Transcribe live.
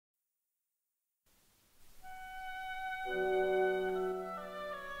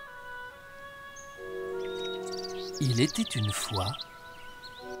Il était une fois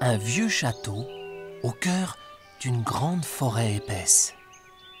un vieux château au cœur d'une grande forêt épaisse.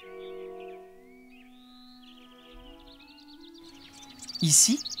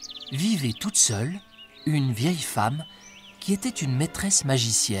 Ici vivait toute seule une vieille femme qui était une maîtresse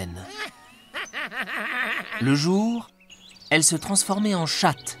magicienne. Le jour, elle se transformait en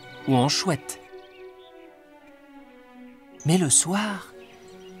chatte ou en chouette. Mais le soir,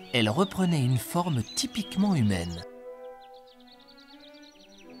 elle reprenait une forme typiquement humaine.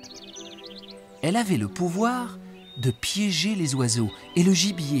 Elle avait le pouvoir de piéger les oiseaux et le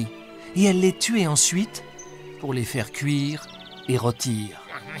gibier, et elle les tuait ensuite pour les faire cuire et rôtir.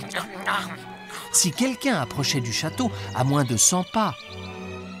 Si quelqu'un approchait du château à moins de 100 pas,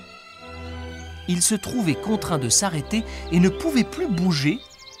 il se trouvait contraint de s'arrêter et ne pouvait plus bouger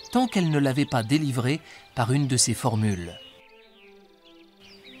tant qu'elle ne l'avait pas délivré par une de ses formules.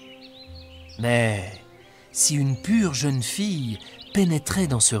 Mais si une pure jeune fille pénétrait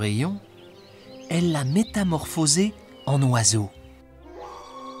dans ce rayon, elle la métamorphosait en oiseau.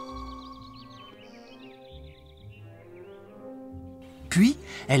 Puis,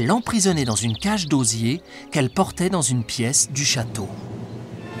 elle l'emprisonnait dans une cage d'osier qu'elle portait dans une pièce du château.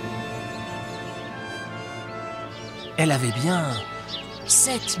 Elle avait bien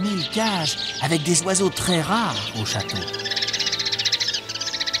 7000 cages avec des oiseaux très rares au château.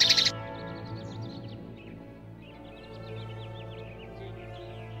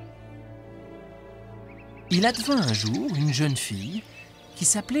 Il advint un jour une jeune fille qui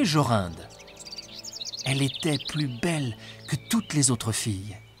s'appelait Jorinde. Elle était plus belle que toutes les autres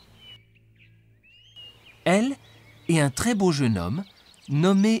filles. Elle et un très beau jeune homme,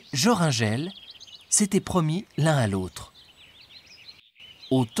 nommé Joringel, s'étaient promis l'un à l'autre.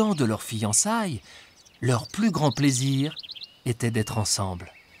 Au temps de leur fiançailles, leur plus grand plaisir était d'être ensemble.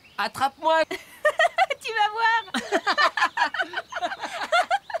 « Attrape-moi !» Tu vas voir.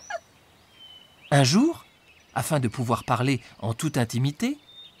 Un jour, afin de pouvoir parler en toute intimité,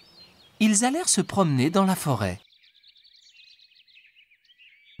 ils allèrent se promener dans la forêt.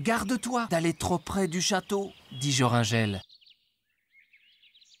 « Garde-toi d'aller trop près du château, » dit Joringel.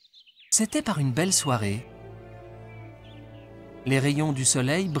 C'était par une belle soirée. Les rayons du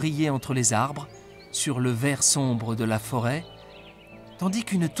soleil brillaient entre les arbres, sur le vert sombre de la forêt, tandis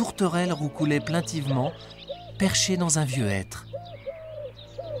qu'une tourterelle roucoulait plaintivement, perchée dans un vieux hêtre.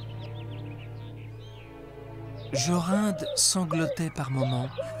 Jorinde sanglotait par moments,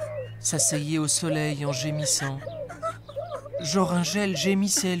 s'asseyait au soleil en gémissant. Joringel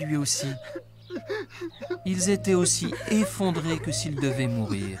gémissait lui aussi. Ils étaient aussi effondrés que s'ils devaient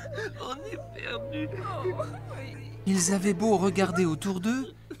mourir. On est perdu. Ils avaient beau regarder autour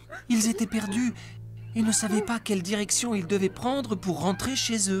d'eux, ils étaient perdus et ne savaient pas quelle direction ils devaient prendre pour rentrer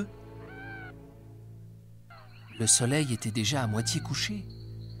chez eux. Le soleil était déjà à moitié couché.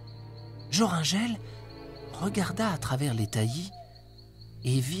 Joringel regarda à travers les taillis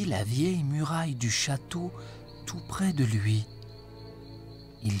et vit la vieille muraille du château tout près de lui.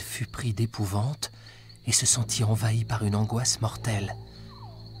 Il fut pris d'épouvante et se sentit envahi par une angoisse mortelle.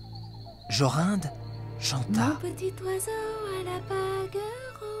 Jorinde chanta. Mon petit oiseau à la bague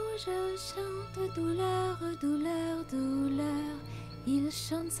rouge chante douleur, douleur, douleur. Il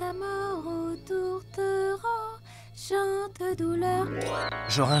chante sa mort au tourtereau, chante douleur.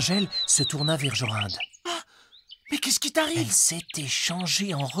 Joringel se tourna vers Jorinde. Ah, mais qu'est-ce qui t'arrive? Elle s'était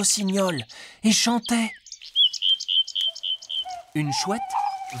changée en rossignol et chantait. Une chouette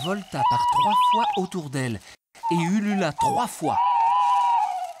volta par 3 fois autour d'elle et ulula 3 fois.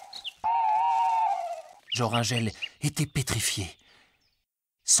 Joringel était pétrifié.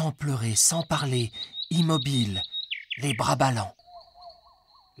 Sans pleurer, sans parler, immobile, les bras ballants.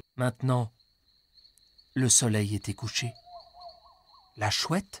 Maintenant, le soleil était couché. La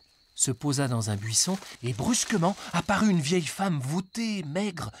chouette se posa dans un buisson et brusquement apparut une vieille femme voûtée,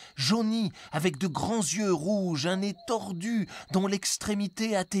 maigre, jaunie, avec de grands yeux rouges, un nez tordu dont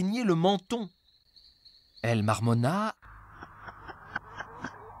l'extrémité atteignait le menton. Elle marmonna.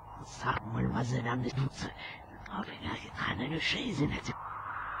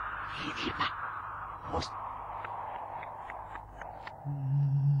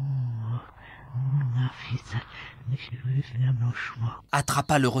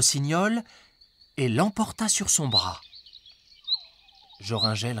 Attrapa le rossignol et l'emporta sur son bras.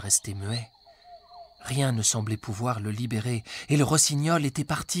 Joringel restait muet. Rien ne semblait pouvoir le libérer et le rossignol était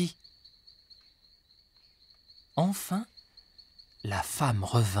parti. Enfin, la femme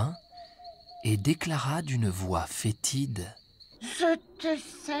revint et déclara d'une voix fétide. Je te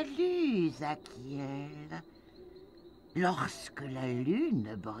salue, Zachiel. Lorsque la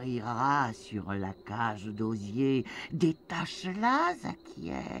lune brillera sur la cage d'osier, détache-la,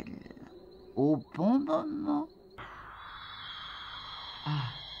 Zachiel, au bon moment.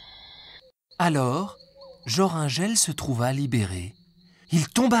 Alors, Joringel se trouva libéré. Il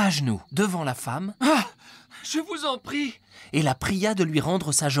tomba à genoux devant la femme Ah, je vous en prie. et la pria de lui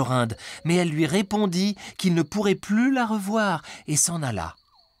rendre sa Jorinde, mais elle lui répondit qu'il ne pourrait plus la revoir et s'en alla.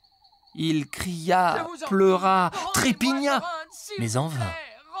 Il Je cria, vous en pleura, prie. Rendez-moi trépigna, Jorinde, s'il mais vous en vain.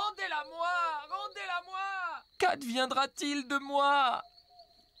 plaît. Rendez-la-moi, rendez-la-moi. Qu'adviendra-t-il de moi?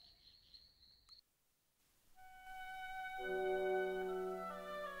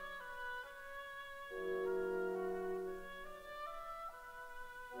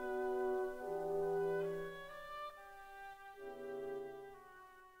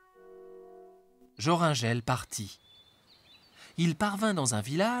 Joringel partit. Il parvint dans un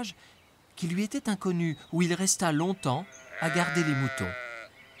village qui lui était inconnu, où il resta longtemps à garder les moutons.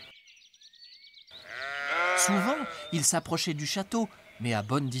 Souvent, il s'approchait du château, mais à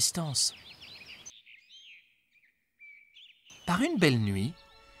bonne distance. Par une belle nuit,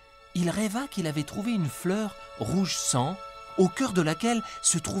 il rêva qu'il avait trouvé une fleur rouge sang, au cœur de laquelle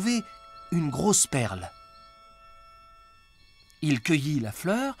se trouvait une grosse perle. Il cueillit la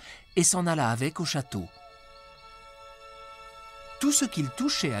fleur et s'en alla avec au château. Tout ce qu'il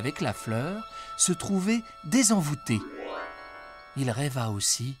touchait avec la fleur se trouvait désenvoûté. Il rêva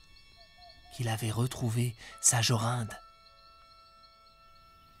aussi qu'il avait retrouvé sa Jorinde.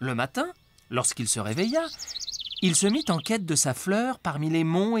 Le matin, lorsqu'il se réveilla, il se mit en quête de sa fleur parmi les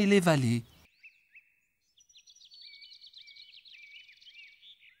monts et les vallées.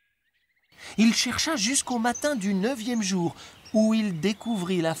 Il chercha jusqu'au matin du 9e jour, où il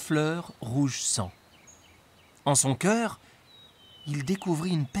découvrit la fleur rouge sang. En son cœur, il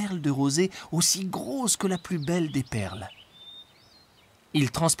découvrit une perle de rosée aussi grosse que la plus belle des perles.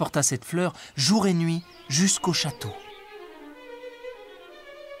 Il transporta cette fleur jour et nuit jusqu'au château.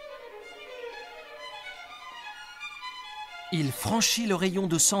 Il franchit le rayon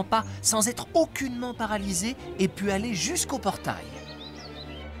de 100 pas sans être aucunement paralysé et put aller jusqu'au portail.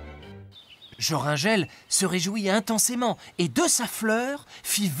 Joringel se réjouit intensément et de sa fleur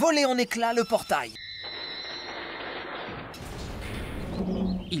fit voler en éclats le portail.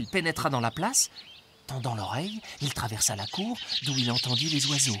 Il pénétra dans la place, tendant l'oreille, il traversa la cour d'où il entendit les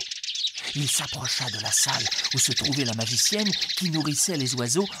oiseaux. Il s'approcha de la salle où se trouvait la magicienne qui nourrissait les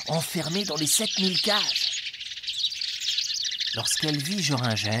oiseaux enfermés dans les 7000 cages. Lorsqu'elle vit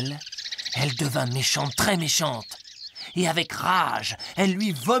Joringel, elle devint méchante, très méchante. Et avec rage, elle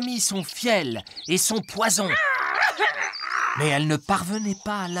lui vomit son fiel et son poison. Mais elle ne parvenait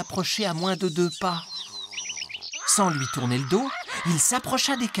pas à l'approcher à moins de 2 pas. Sans lui tourner le dos, il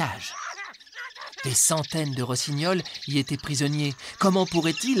s'approcha des cages. Des centaines de rossignols y étaient prisonniers. Comment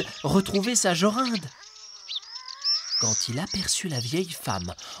pourrait-il retrouver sa Jorinde? Quand il aperçut la vieille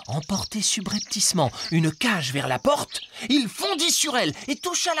femme emporter subrepticement une cage vers la porte, il fondit sur elle et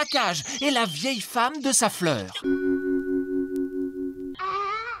toucha la cage et la vieille femme de sa fleur.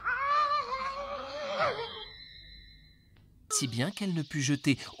 Si bien qu'elle ne put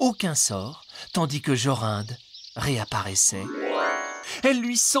jeter aucun sort, tandis que Jorinde réapparaissait. Elle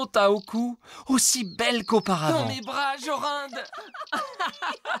lui sauta au cou, aussi belle qu'auparavant. Dans mes bras, Jorinde. Ah,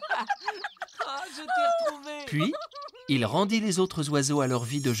 je t'ai retrouvé. Puis, il rendit les autres oiseaux à leur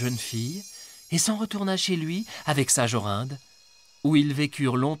vie de jeune fille et s'en retourna chez lui avec sa Jorinde, où ils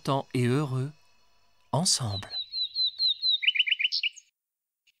vécurent longtemps et heureux ensemble.